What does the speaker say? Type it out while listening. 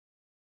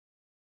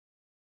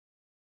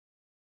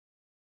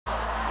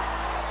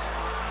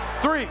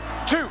3,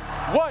 2,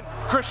 1,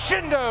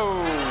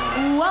 crescendo!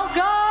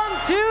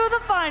 Welcome to the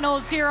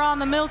finals here on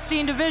the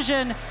Milstein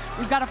division.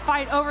 We've got a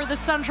fight over the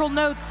central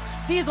notes.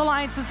 These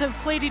alliances have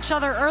played each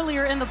other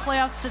earlier in the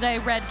playoffs today.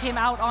 Red came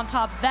out on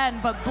top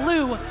then, but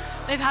blue,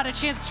 they've had a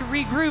chance to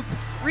regroup,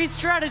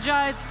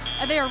 re-strategize,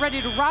 and they are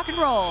ready to rock and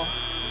roll.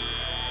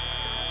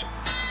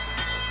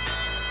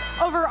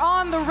 Over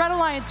on the Red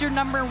Alliance, your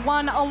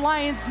 #1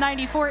 Alliance,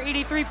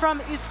 9483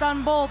 from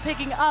Istanbul,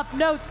 picking up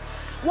notes.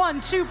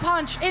 1-2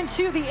 punch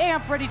into the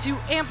amp, ready to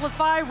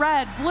amplify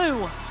Red.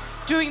 Blue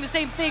doing the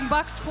same thing.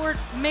 Bucksport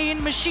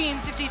main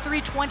machine,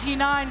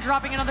 6329,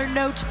 dropping another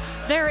note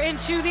there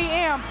into the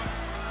amp.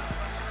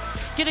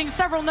 Getting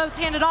several notes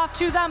handed off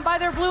to them by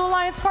their Blue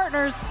Alliance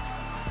partners.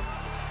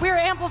 We are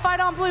amplified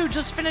on blue,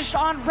 just finished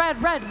on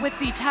red. Red with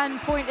the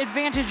 10-point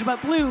advantage,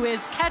 but blue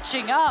is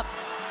catching up.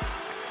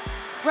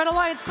 Red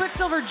Alliance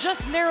Quicksilver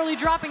just narrowly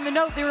dropping the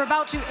note they were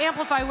about to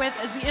amplify with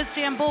as the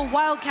Istanbul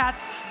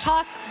Wildcats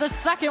toss the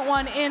second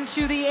one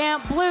into the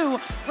amp. Blue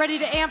ready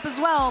to amp as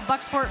well.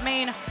 Bucksport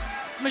main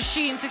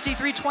machine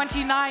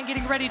 6329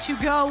 getting ready to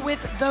go with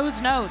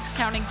those notes,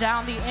 counting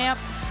down the amp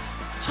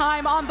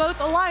time on both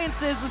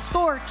alliances. The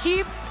score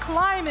keeps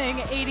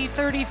climbing,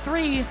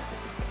 80-33.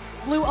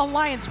 Blue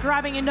Alliance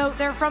grabbing a note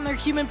there from their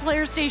human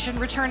player station,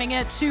 returning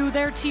it to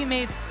their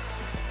teammates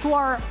who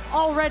are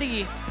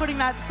already putting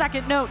that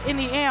second note in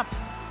the amp.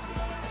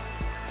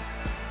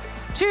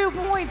 2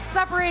 points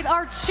separate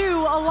our two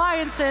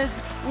alliances.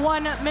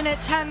 1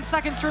 minute, 10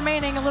 seconds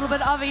remaining. A little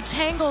bit of a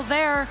tangle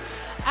there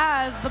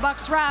as the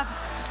Bucks Wrath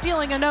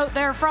stealing a note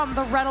there from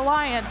the Red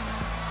Alliance.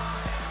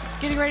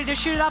 Getting ready to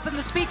shoot it up in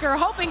the speaker,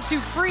 hoping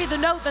to free the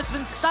note that's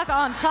been stuck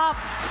on top.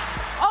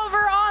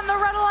 Over on the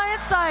Red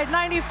Alliance side,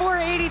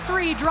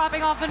 9483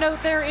 dropping off a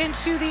note there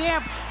into the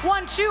amp.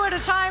 1-2 at a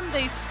time.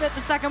 They spit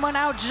the second one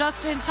out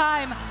just in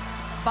time.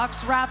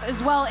 Bucks Wrath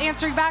as well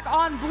answering back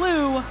on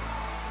blue.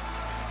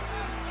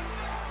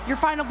 Your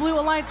final Blue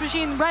Alliance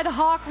machine, Red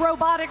Hawk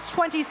Robotics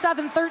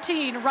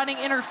 2713, running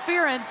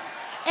interference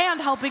and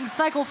helping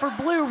cycle for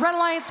blue. Red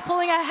Alliance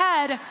pulling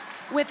ahead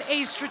with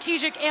a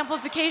strategic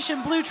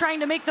amplification. Blue trying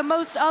to make the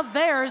most of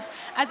theirs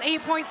as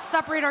 8 points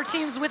separate our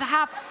teams with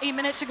half a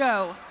minute to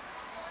go.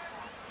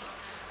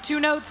 2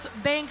 notes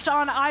banked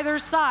on either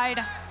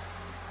side.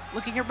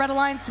 Looking at Red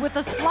Alliance with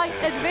a slight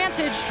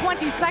advantage,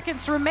 20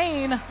 seconds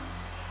remain.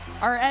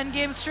 Our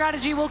endgame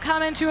strategy will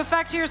come into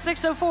effect here,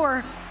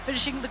 6:04.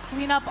 Finishing the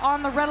cleanup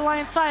on the Red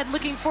Alliance side,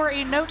 looking for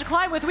a note to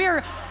climb with. We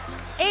are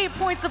 8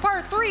 points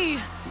apart, 3.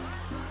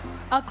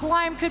 A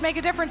climb could make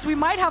a difference. We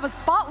might have a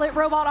spotlit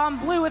robot on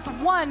blue with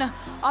 1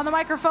 on the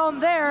microphone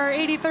there.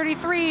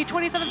 80-33,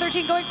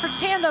 27-13 going for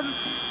tandem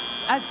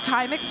as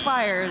time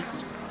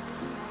expires.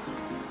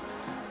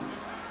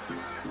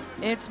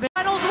 It's been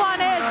finals one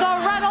is the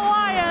Red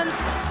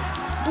Alliance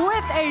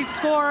with a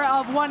score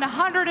of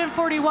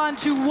 141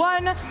 to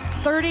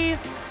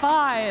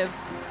 135.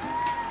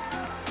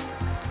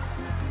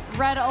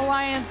 Red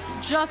Alliance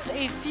just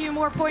a few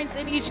more points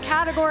in each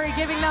category,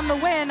 giving them the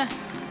win.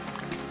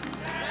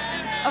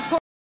 Of course.